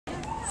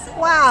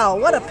Wow,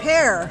 what a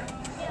pair.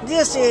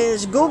 This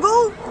is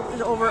Google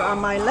over on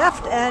my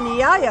left and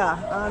Yaya,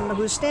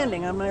 who's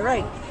standing on my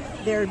right.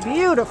 They're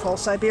beautiful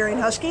Siberian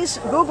Huskies.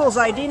 Google's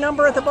ID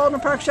number at the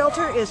Baldwin Park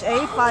shelter is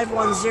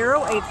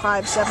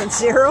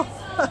A5108570.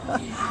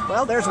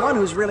 Well, there's one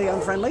who's really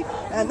unfriendly,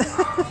 and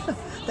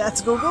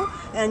that's Google.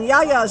 And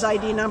Yaya's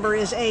ID number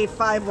is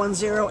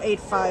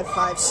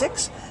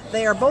A5108556.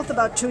 They are both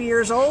about 2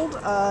 years old.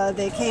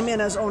 They came in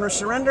as owner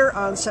surrender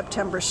on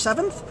September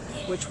 7th,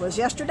 which was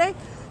yesterday.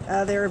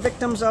 They're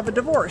victims of a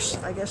divorce.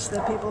 I guess the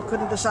people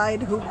couldn't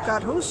decide who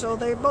got who, so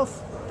they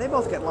both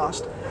get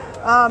lost.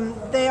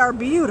 They are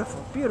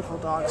beautiful, beautiful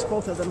dogs,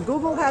 both of them.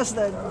 Google has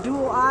the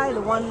dual eye,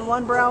 the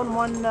one brown,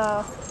 one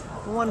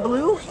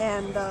blue,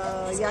 and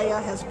Yaya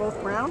has both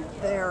brown.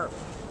 They're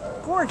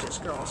gorgeous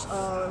girls.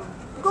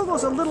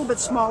 Google's a little bit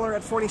smaller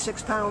at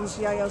 46 pounds.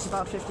 Yaya's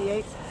about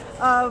 58.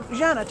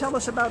 Jana, tell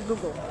us about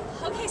Google.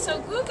 Okay, so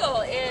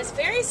Google is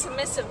very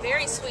submissive,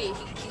 very sweet.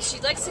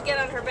 She likes to get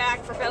on her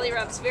back for belly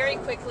rubs very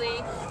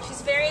quickly.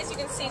 She's very, as you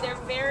can see, they're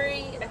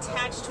very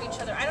attached to each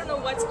other. I don't know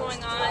what's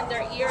going on.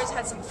 Their ears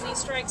had some flea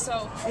strikes,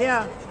 so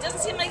yeah, it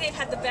doesn't seem like they've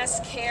had the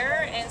best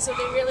care, and so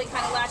they really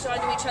kind of latch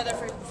onto each other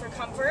for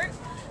comfort.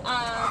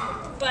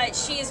 But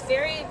she is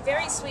very,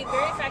 very sweet,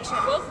 very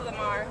affectionate. Both of them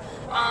are.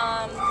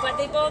 But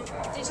they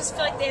just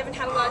feel like they haven't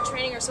had a lot of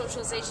training or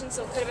socialization,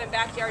 so it could have been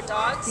backyard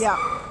dogs. Yeah.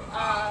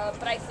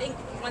 But I think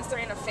once they're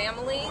in a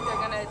family,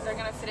 they're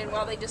gonna fit in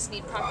well. They just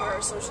need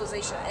proper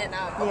socialization and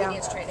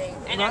obedience training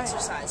and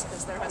exercise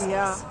because they're huskies.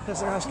 Yeah, because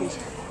they're huskies.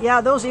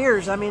 Yeah, those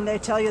ears. I mean, they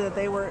tell you that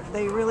they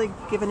really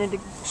give an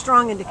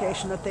strong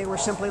indication that they were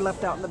simply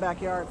left out in the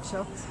backyard.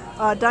 So,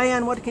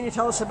 Diane, what can you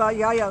tell us about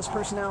Yaya's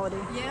personality?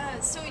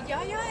 Yeah, so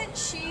Yaya,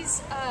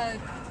 she's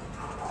I'm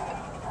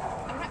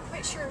not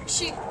quite sure.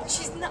 She's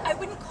not. I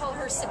wouldn't call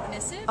her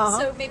submissive.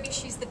 So maybe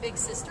she's the big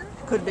sister.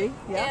 Could be.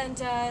 Yeah. And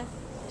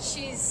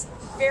she's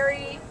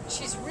really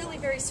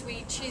very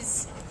sweet.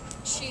 She's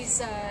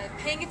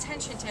paying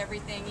attention to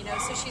everything, you know.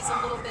 So she's a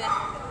little bit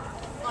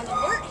on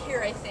alert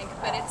here, I think,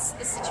 but it's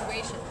the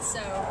situation.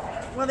 So.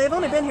 Well, they've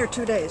only been here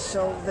 2 days,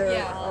 so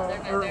they're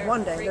or they're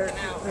 1 day.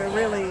 They're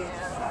really.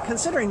 Yeah.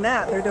 Considering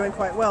that, they're doing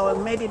quite well,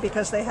 and maybe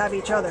because they have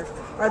each other.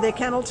 Are they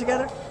kenneled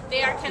together?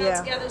 They are kenneled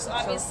together, so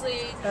obviously,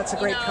 so that's a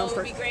great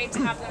comfort. It would be great to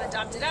have them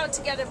adopted out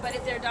together, but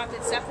if they're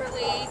adopted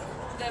separately,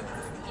 the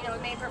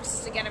main purpose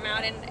is to get them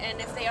out,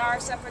 and if they are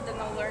separate, then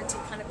they'll learn to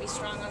kind of be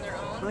strong on their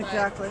own.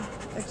 Exactly,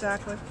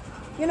 exactly.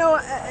 You know,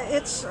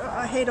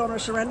 I hate owner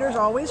surrenders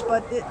always,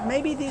 but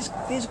maybe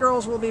these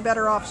girls will be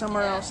better off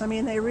somewhere else. I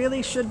mean, they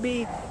really should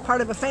be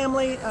part of a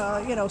family,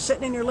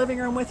 sitting in your living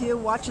room with you,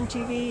 watching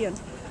TV, and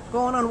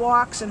going on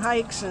walks and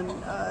hikes, and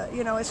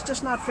it's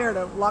just not fair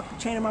to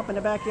chain them up in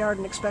the backyard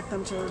and expect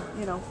them to,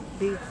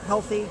 be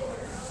healthy,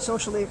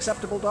 socially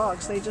acceptable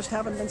dogs. They just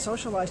haven't been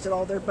socialized at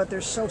all there, but they're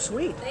so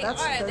sweet. They're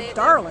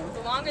darling.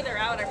 The longer they're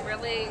out, I'm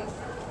really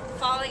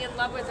falling in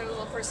love with their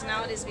little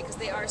personalities because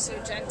they are so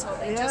gentle.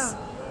 They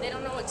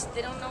don't know what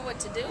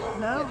to do.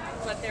 No.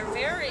 But they're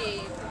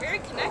very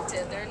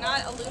connected. They're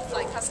not aloof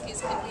like huskies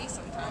can be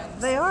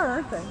sometimes. They are,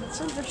 aren't they? It's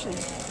interesting.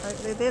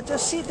 They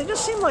just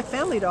seem like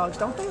family dogs,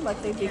 don't they?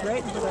 Like they'd be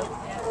great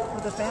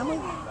with a family.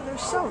 They're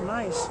so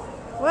nice.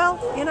 Well,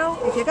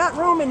 if you got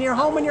room in your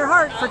home and your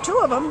heart for 2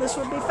 of them, this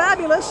would be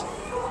fabulous.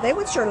 They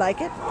would sure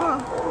like it.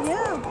 Huh?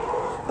 Yeah.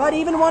 But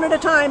even one at a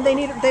time,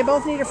 they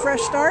both need a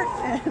fresh start.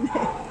 And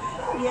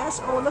yes.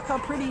 Oh, look how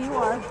pretty you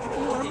are.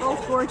 You are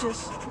both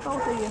gorgeous,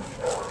 both of you.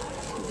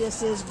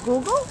 This is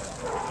Google,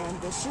 and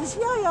this is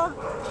Yaya,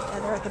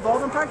 and they're at the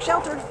Baldwin Park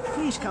shelter.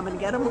 Please come and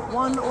get them,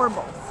 one or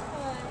both.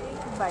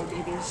 Bye,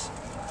 babies.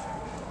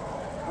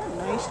 What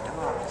nice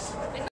dogs.